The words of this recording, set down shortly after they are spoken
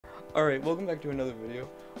Alright, welcome back to another video.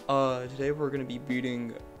 Today we're gonna be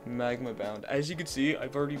beating Magma Bound. As you can see,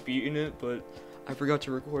 I've already beaten it, but I forgot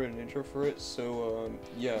to record an intro for it, so,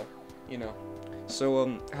 yeah, you know.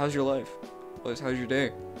 So, how's your life? How's your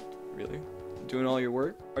day? Really? Doing all your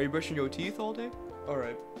work? Are you brushing your teeth all day?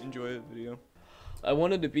 Alright, enjoy the video. I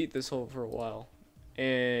wanted to beat this hole for a while,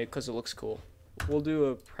 and because it looks cool. We'll do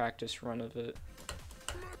a practice run of it.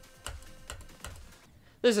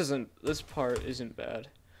 This part isn't bad.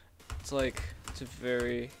 It's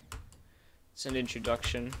an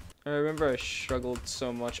introduction. I remember I struggled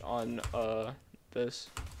so much on this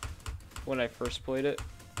when I first played it,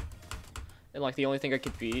 and like the only thing I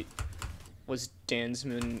could beat was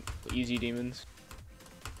Dansman Easy Demons.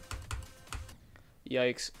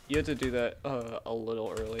 Yikes, you had to do that a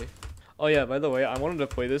little early. Oh yeah, by the way, I wanted to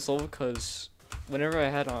play this level because whenever I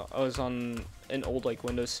was on an old like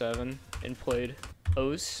Windows 7 and played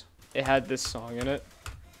OS, it had this song in it.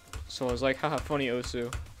 So I was like, haha, funny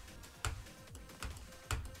Osu.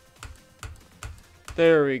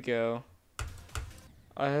 There we go.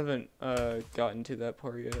 I haven't gotten to that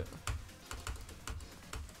part yet.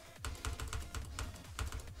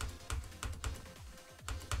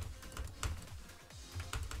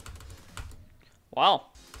 Wow.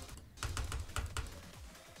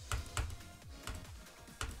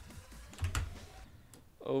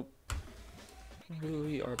 Oh.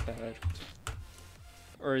 We are bad.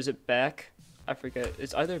 Or is it back? I forget.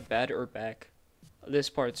 It's either bad or back. This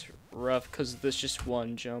part's rough because there's just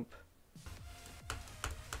one jump.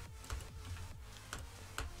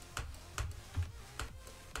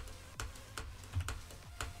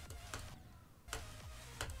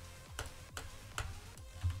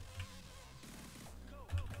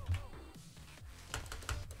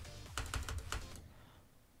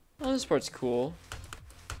 Oh, this part's cool.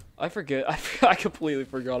 I forget. I completely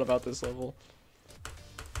forgot about this level.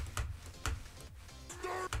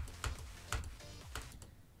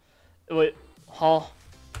 Wait, huh?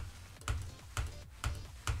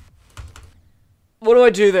 What do I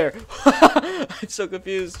do there? I'm so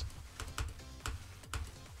confused.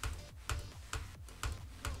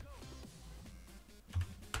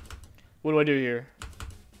 What do I do here?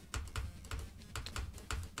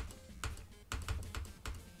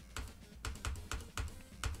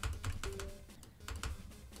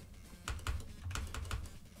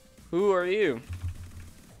 Who are you?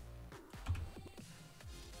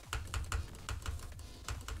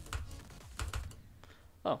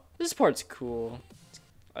 Oh, this part's cool.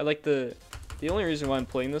 I like the only reason why I'm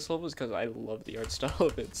playing this level is because I love the art style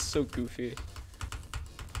of it. It's so goofy.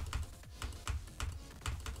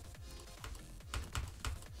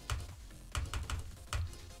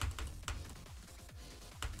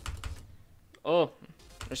 Oh,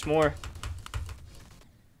 there's more.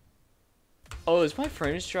 Oh, is my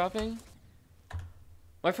frames dropping?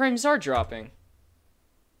 My frames are dropping.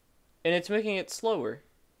 And it's making it slower.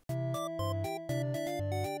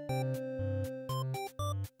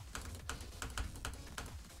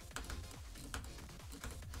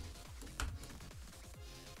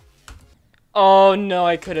 Oh no,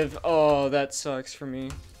 I could have. Oh, that sucks for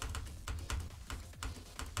me.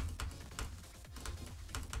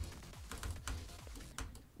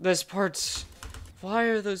 This part's. Why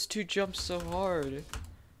are those two jumps so hard?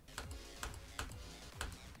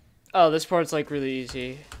 Oh, this part's like really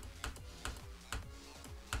easy.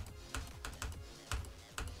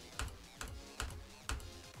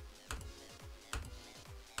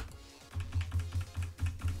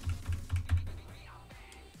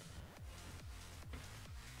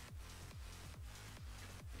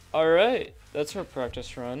 Alright, that's our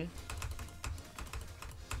practice run.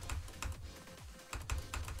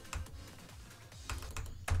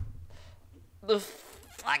 The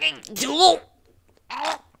fucking duel!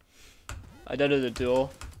 I died at the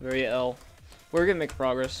duel. Very L. We're gonna make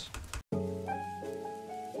progress.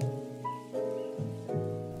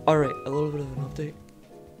 Alright, a little bit of an update.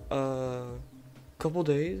 Couple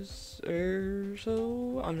days or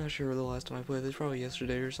so? I'm not sure the last time I played this, probably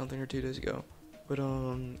yesterday or something, or 2 days ago. But,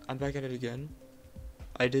 I'm back at it again.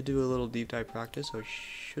 I did do a little deep dive practice, so I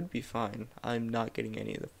should be fine. I'm not getting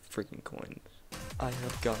any of the freaking coins. I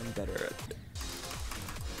have gotten better at it.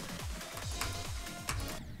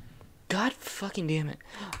 God fucking damn it.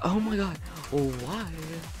 Oh my god. Why?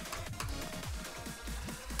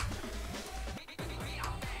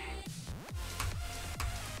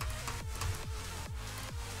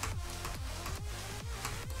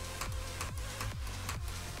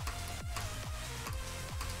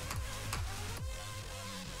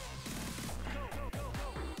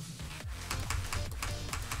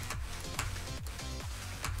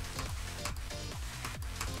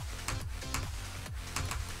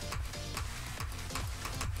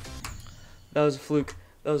 That was a fluke.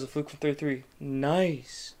 That was a fluke from 33.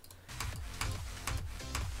 Nice.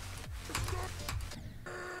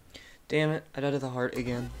 Damn it, I died of the heart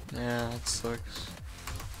again. Yeah, that sucks.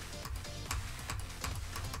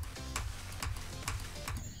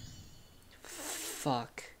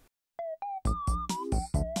 Fuck.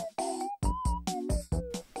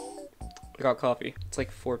 I got coffee. It's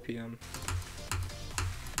like 4 p.m.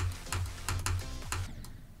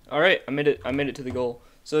 Alright, I made it to the goal.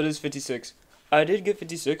 So it is 56. I did get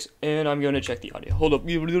 56, and I'm gonna check the audio. Hold up.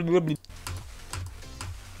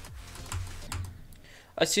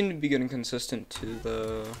 I seem to be getting consistent to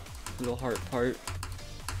the little heart part.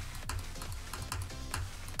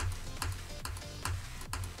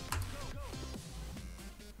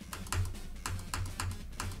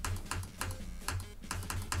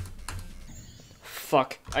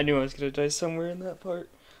 Fuck, I knew I was gonna die somewhere in that part.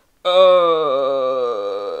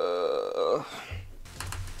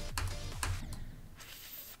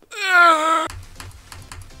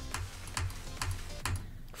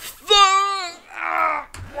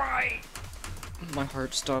 Why? My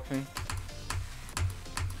heart's stopping.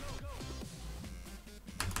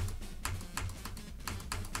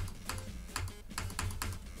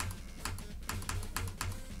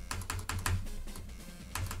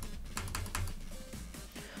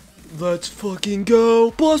 Let's fucking go!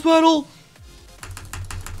 Boss battle!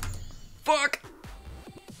 Fuck!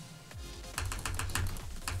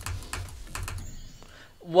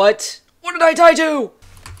 What? What did I tie to?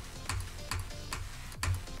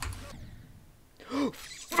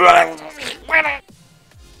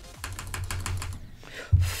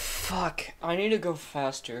 Fuck. I need to go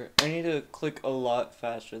faster. I need to click a lot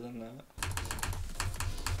faster than that.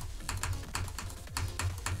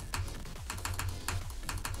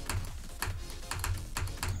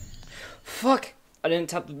 Fuck! I didn't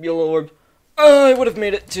tap the yellow orb. I would have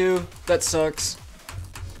made it too. That sucks.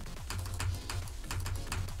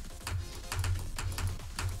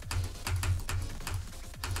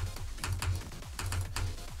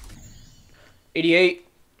 $88.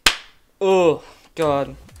 Oh,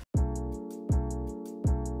 God.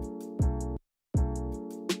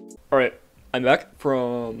 Alright, I'm back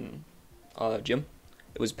from gym.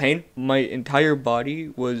 It was pain. My entire body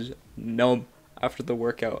was numb after the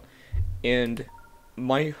workout. And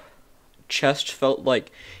my chest felt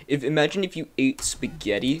like, imagine if you ate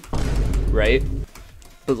spaghetti, right?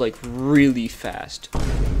 But like really fast,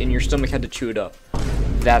 and your stomach had to chew it up.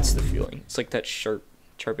 That's the feeling. It's like that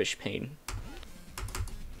sharpish pain.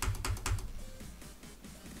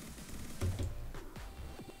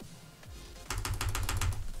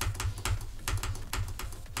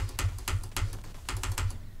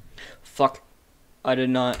 Fuck. I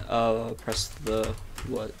did not press the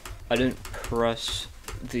what? I didn't press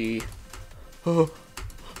the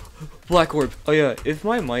black orb. Oh yeah, if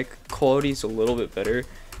my mic quality is a little bit better,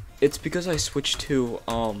 it's because I switched to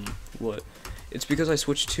what? It's because I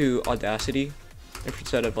switched to Audacity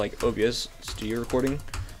instead of like OBS studio recording.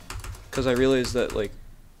 Cause I realized that like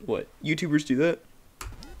what? YouTubers do that.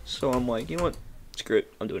 So I'm like, you know what? Screw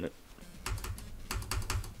it, I'm doing it.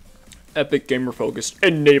 Epic gamer focus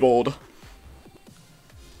enabled.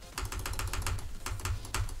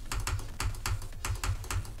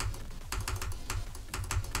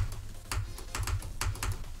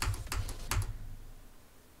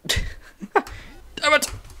 Damn it!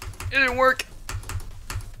 It didn't work.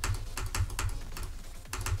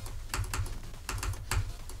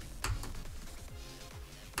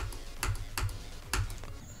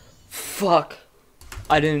 Fuck.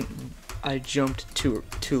 I jumped too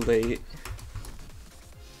late.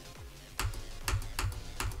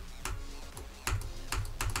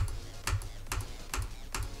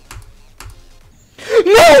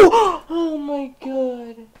 No! Oh my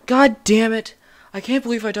god. God damn it. I can't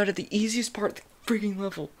believe I died at the easiest part of the freaking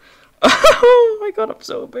level. Oh my god, I'm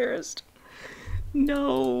so embarrassed.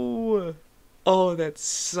 No. Oh, that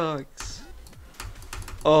sucks.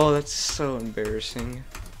 Oh, that's so embarrassing.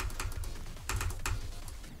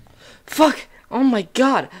 Fuck! Oh my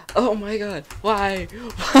god! Oh my god! Why?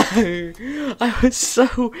 Why? I was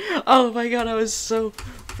so... Oh my god, I was so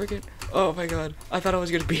freaking... Oh my god. I thought I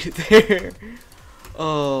was gonna beat it there.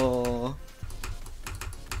 Oh...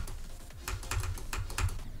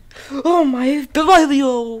 Oh my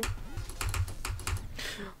Bilio!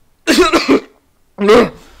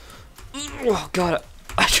 Oh god,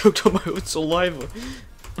 I choked on my own saliva.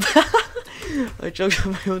 I choked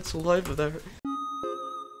on my own saliva there.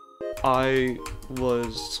 I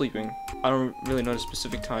was sleeping. I don't really know the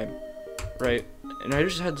specific time, right? And I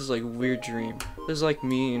just had this like weird dream. This is like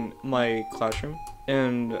me in my classroom,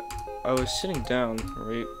 and I was sitting down,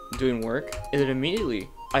 right, doing work, and then immediately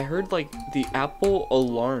I heard like the Apple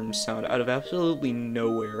alarm sound out of absolutely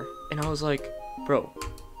nowhere, and I was like, bro,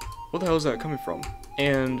 what the hell is that coming from?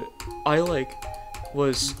 And I like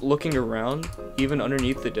was looking around, even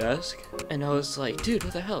underneath the desk, and I was like, dude,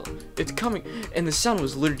 what the hell? It's coming, and the sound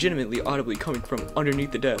was legitimately audibly coming from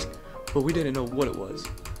underneath the desk, but we didn't know what it was.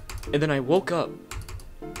 And then I woke up,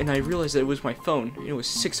 and I realized that it was my phone, and it was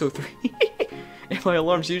 6:03, and my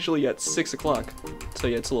alarm's usually at 6 o'clock. So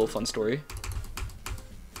yeah, it's a little fun story.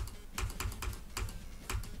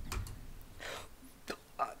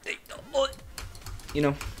 You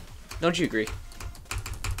know, don't you agree?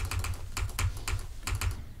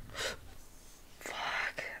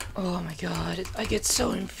 Fuck. Oh my god, I get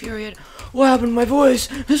so infuriated. What happened to my voice?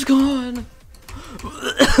 It's gone.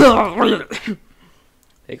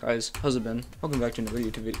 Hey guys, how's it been? Welcome back to another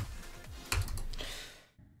YouTube video.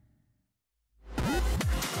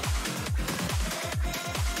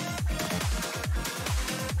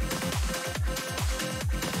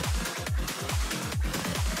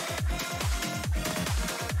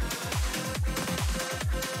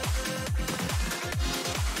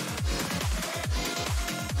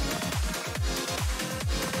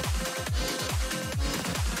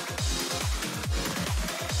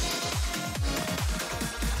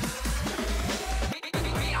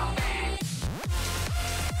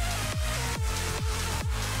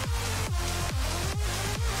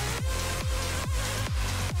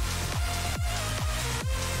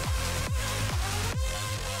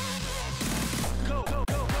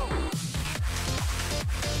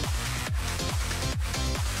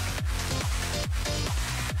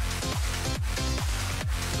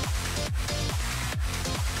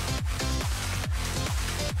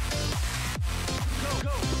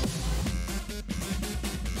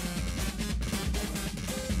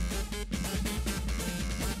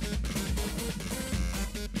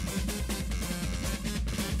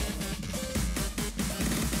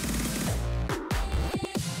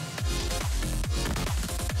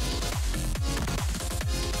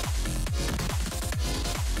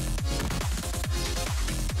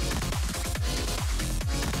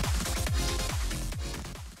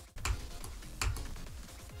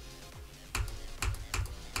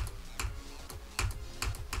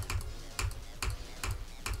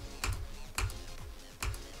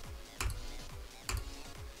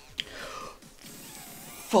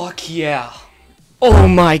 Fuck yeah. Oh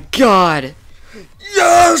my god.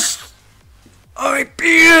 Yes! I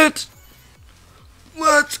beat it!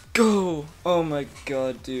 Let's go. Oh my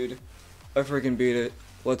god, dude. I freaking beat it.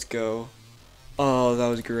 Let's go. Oh, that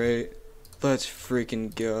was great. Let's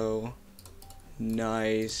freaking go.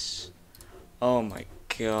 Nice. Oh my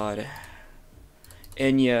god.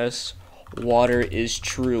 And yes, water is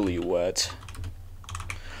truly wet.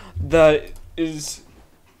 That is...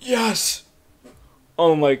 Yes!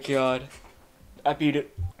 Oh my god. I beat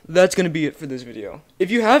it. That's gonna be it for this video. If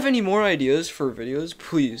you have any more ideas for videos,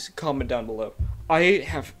 please comment down below. I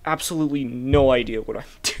have absolutely no idea what I'm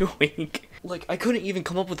doing. Like, I couldn't even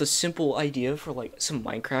come up with a simple idea for like some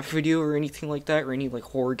Minecraft video or anything like that, or any like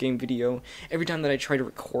horror game video. Every time that I try to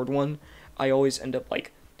record one, I always end up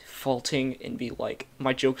like faulting and be like,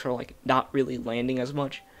 my jokes are like not really landing as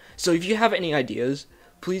much. So if you have any ideas,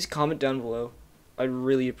 please comment down below. I'd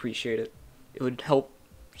really appreciate it. It would help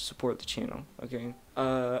support the channel, okay?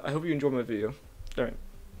 I hope you enjoyed my video. Alright.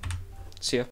 See ya.